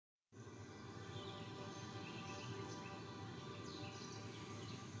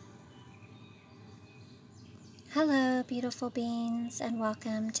Hello, beautiful beings, and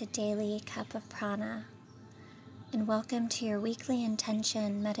welcome to Daily Cup of Prana, and welcome to your weekly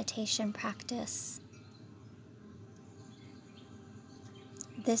intention meditation practice.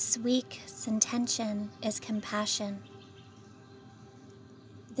 This week's intention is compassion.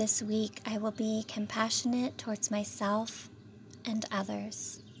 This week I will be compassionate towards myself and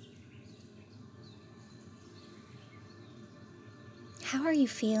others. How are you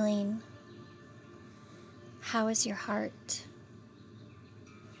feeling? How is your heart?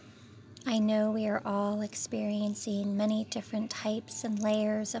 I know we are all experiencing many different types and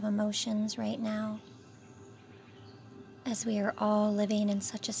layers of emotions right now, as we are all living in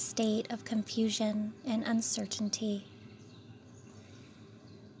such a state of confusion and uncertainty.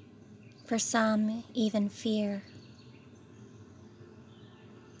 For some, even fear.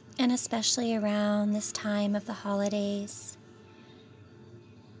 And especially around this time of the holidays,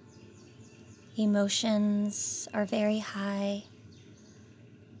 emotions are very high.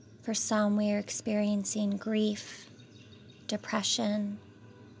 For some, we are experiencing grief, depression,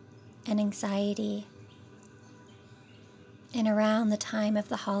 and anxiety. And around the time of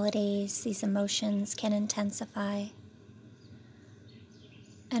the holidays, these emotions can intensify.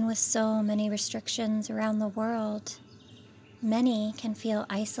 And with so many restrictions around the world, many can feel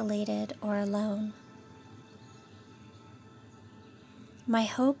isolated or alone. My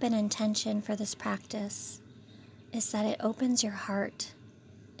hope and intention for this practice is that it opens your heart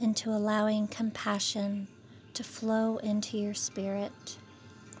into allowing compassion to flow into your spirit,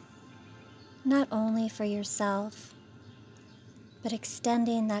 not only for yourself, but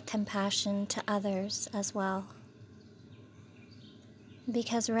extending that compassion to others as well.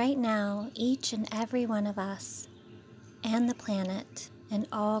 Because right now, each and every one of us and the planet and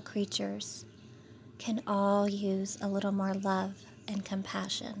all creatures can all use a little more love and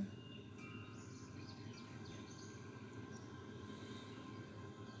compassion.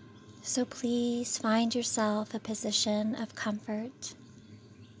 So please find yourself a position of comfort,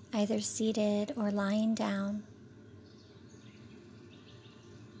 either seated or lying down.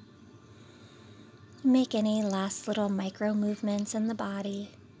 Make any last little micro movements in the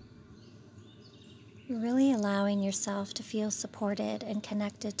body, really allowing yourself to feel supported and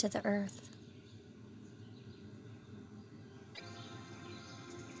connected to the earth.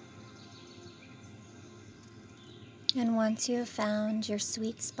 And once you have found your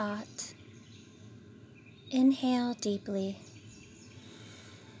sweet spot, inhale deeply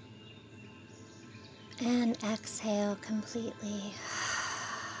and exhale completely.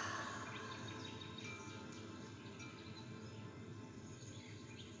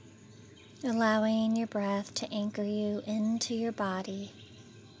 Allowing your breath to anchor you into your body.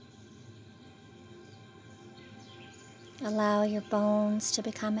 Allow your bones to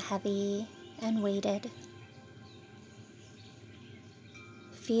become heavy and weighted.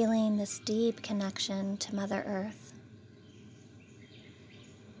 Feeling this deep connection to Mother Earth.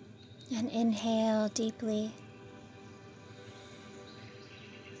 And inhale deeply.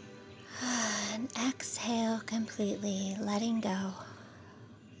 And exhale completely, letting go.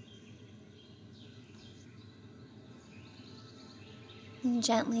 And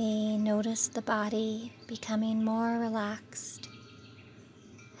gently notice the body becoming more relaxed,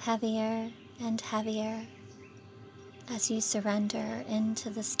 heavier and heavier as you surrender into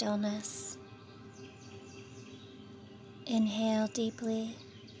the stillness. Inhale deeply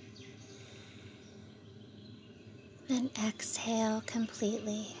and exhale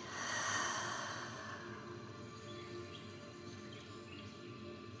completely.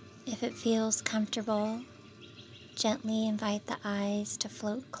 If it feels comfortable, gently invite the eyes to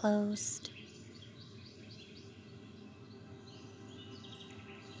float closed.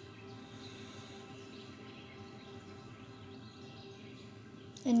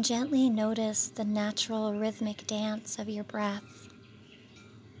 And gently notice the natural rhythmic dance of your breath.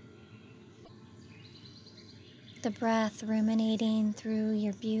 The breath ruminating through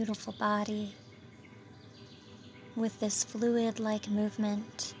your beautiful body with this fluid-like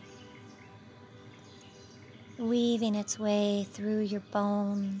movement, weaving its way through your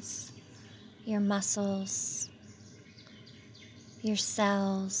bones, your muscles, your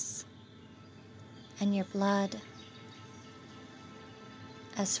cells, and your blood.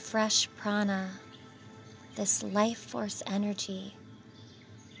 As fresh prana, this life force energy,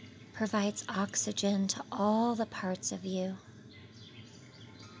 provides oxygen to all the parts of you.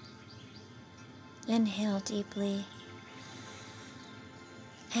 Inhale deeply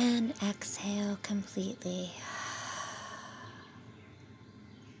and exhale completely.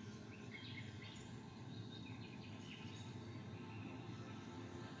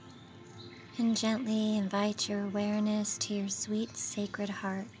 And gently invite your awareness to your sweet, sacred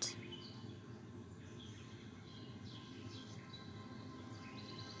heart.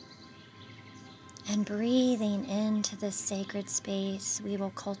 And breathing into this sacred space, we will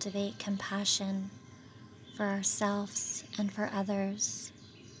cultivate compassion for ourselves and for others.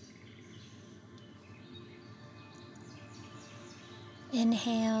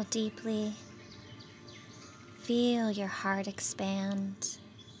 Inhale deeply. Feel your heart expand.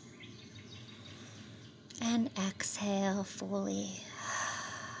 And exhale fully.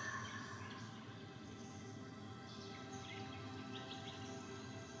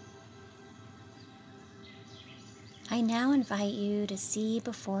 I now invite you to see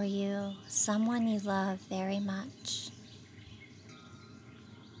before you someone you love very much.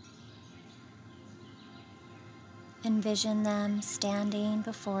 Envision them standing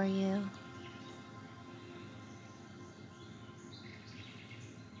before you.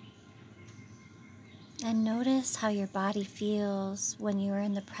 And notice how your body feels when you are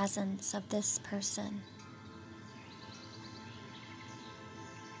in the presence of this person.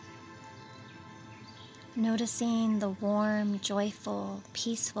 Noticing the warm, joyful,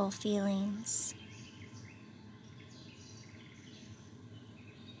 peaceful feelings.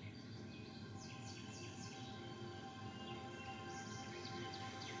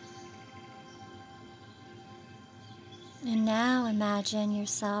 And now imagine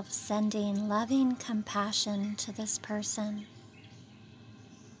yourself sending loving compassion to this person.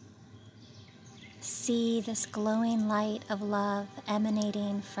 See this glowing light of love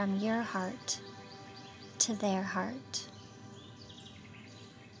emanating from your heart to their heart.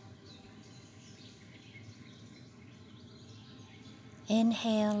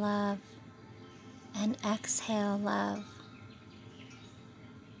 Inhale love and exhale love.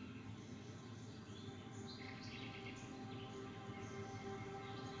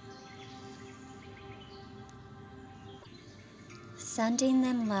 Sending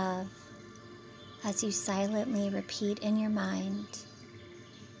them love as you silently repeat in your mind,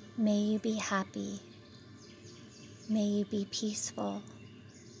 may you be happy, may you be peaceful,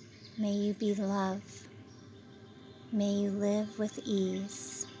 may you be love, may you live with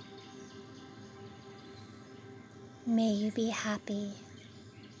ease. May you be happy,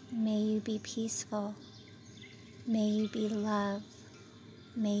 may you be peaceful, may you be love,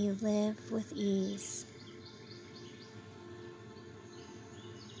 may you live with ease.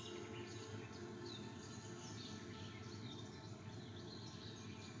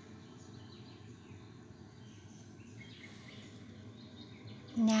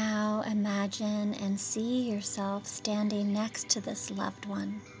 Now imagine and see yourself standing next to this loved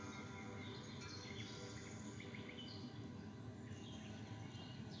one.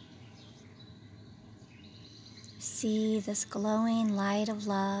 See this glowing light of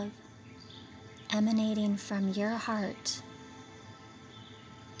love emanating from your heart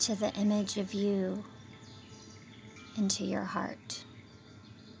to the image of you into your heart.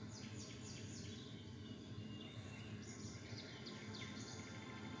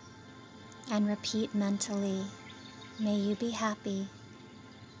 And repeat mentally, may you be happy,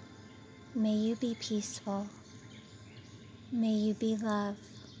 may you be peaceful, may you be love,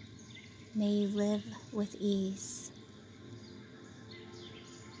 may you live with ease.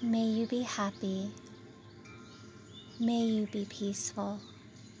 May you be happy, may you be peaceful,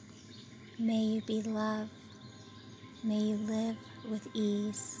 may you be love, may you live with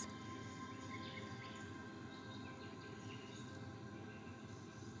ease.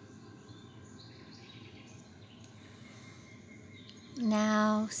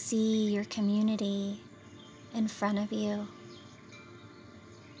 Now see your community in front of you.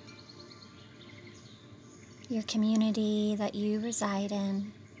 Your community that you reside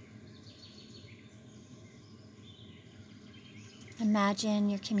in. Imagine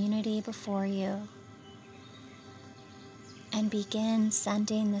your community before you and begin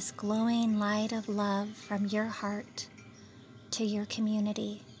sending this glowing light of love from your heart to your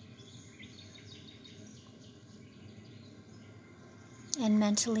community. And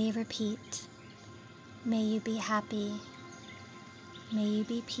mentally repeat, may you be happy, may you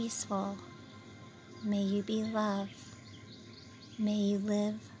be peaceful, may you be love, may you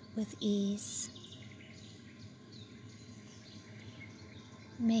live with ease.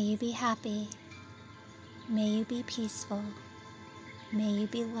 May you be happy, may you be peaceful, may you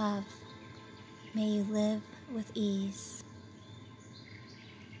be love, may you live with ease.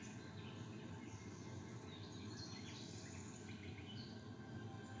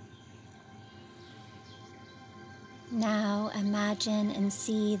 Now imagine and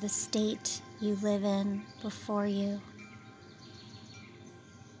see the state you live in before you.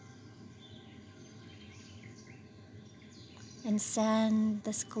 and send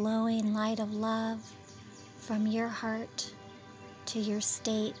this glowing light of love from your heart to your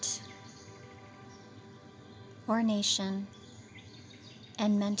state or nation,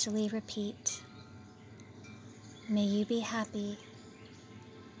 and mentally repeat, may you be happy,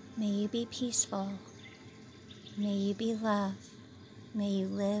 may you be peaceful, may you be loved, may you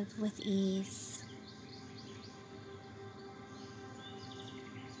live with ease.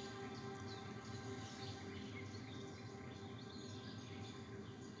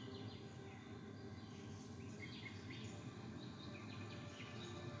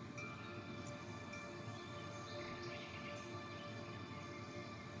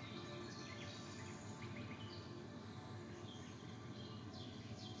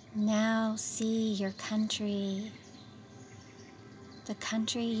 Now see your country, the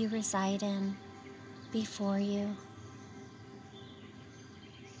country you reside in, before you.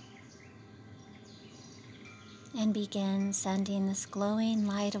 And begin sending this glowing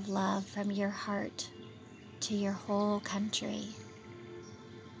light of love from your heart to your whole country.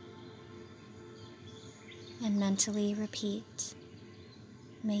 And mentally repeat,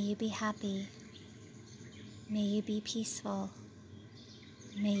 may you be happy, may you be peaceful,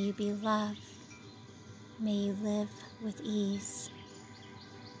 may you be loved, may you live with ease.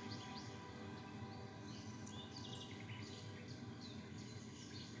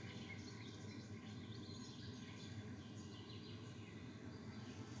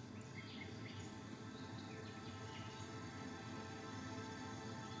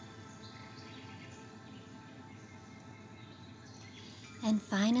 And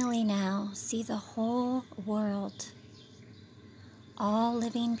finally now, see the whole world, all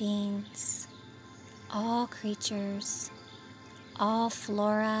living beings, all creatures, all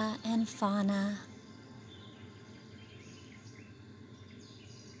flora and fauna.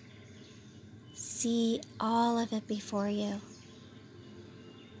 See all of it before you.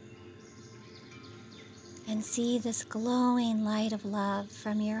 And see this glowing light of love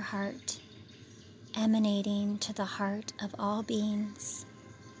from your heart emanating to the heart of all beings,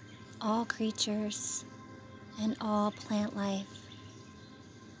 all creatures, and all plant life.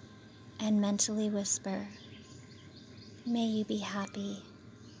 And mentally whisper, may you be happy,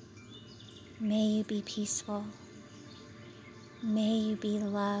 may you be peaceful, may you be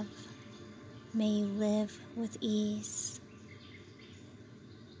loved, may you live with ease.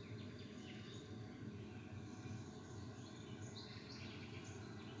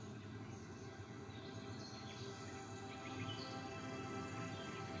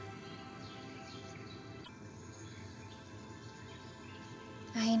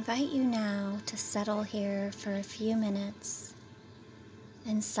 I invite you now to settle here for a few minutes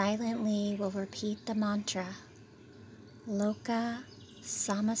and silently will repeat the mantra, Loka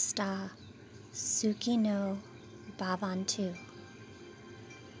Samasta Sukhi No Bhavantu.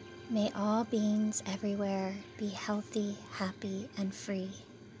 May all beings everywhere be healthy, happy, and free.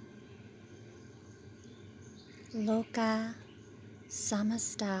 Loka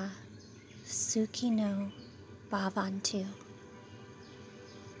Samasta Sukhi No Bhavantu.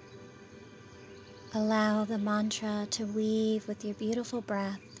 Allow the mantra to weave with your beautiful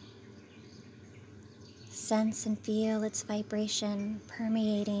breath. Sense and feel its vibration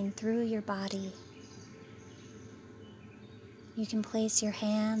permeating through your body. You can place your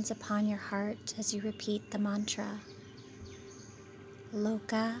hands upon your heart as you repeat the mantra.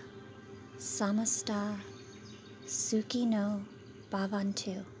 Loka Samasta Sukhi No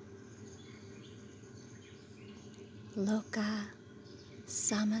Bhavantu. Loka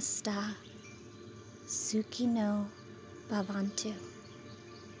Samasta Sukhi No Bhavantu.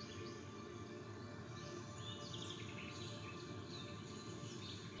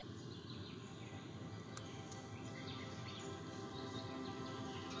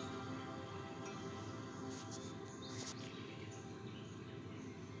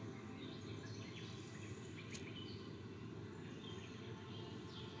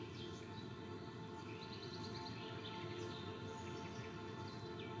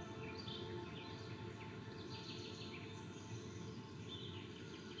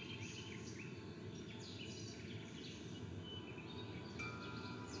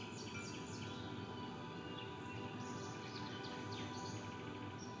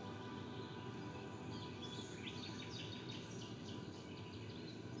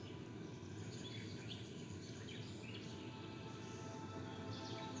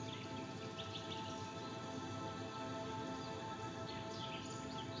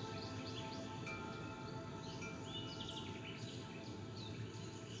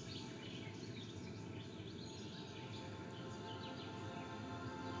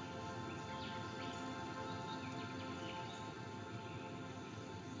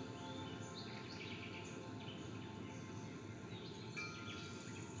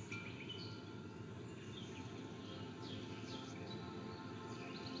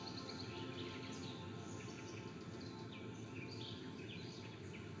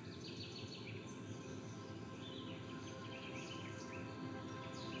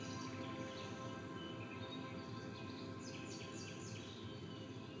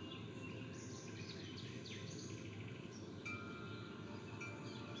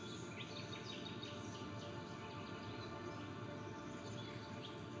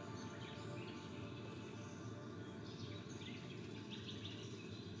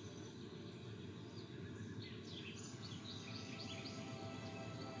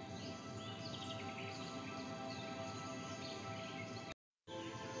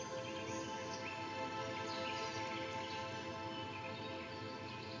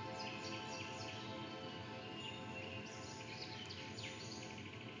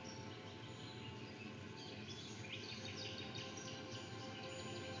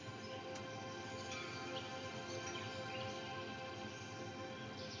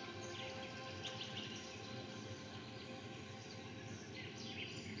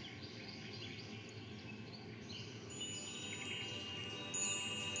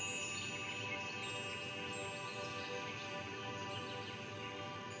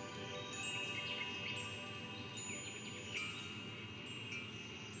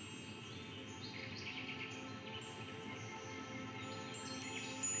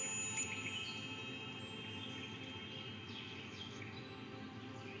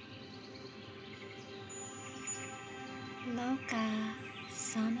 Loka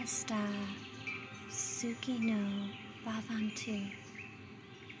Samasta Sukhino Bhavantu.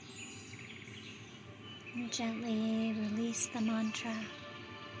 And gently release the mantra.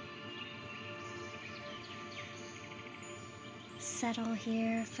 Settle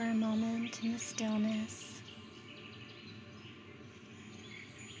here for a moment in the stillness.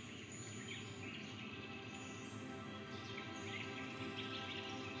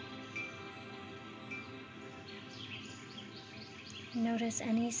 Notice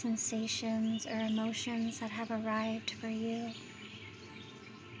any sensations or emotions that have arrived for you.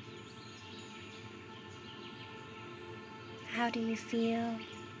 How do you feel?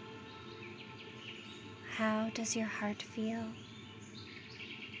 How does your heart feel?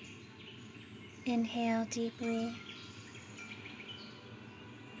 Inhale deeply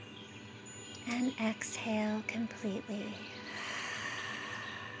and exhale completely.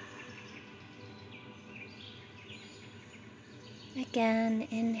 Again,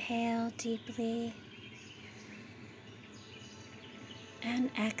 inhale deeply and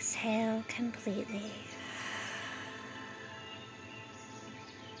exhale completely.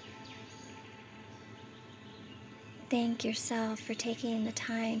 Thank yourself for taking the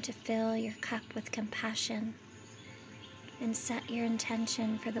time to fill your cup with compassion and set your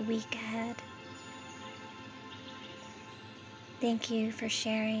intention for the week ahead. Thank you for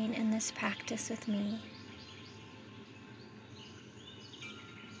sharing in this practice with me.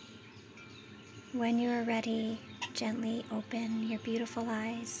 When you are ready, gently open your beautiful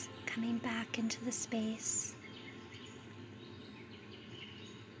eyes, coming back into the space.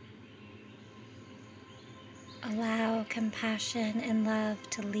 Allow compassion and love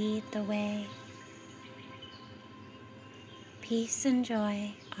to lead the way. Peace and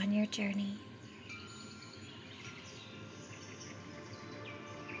joy on your journey.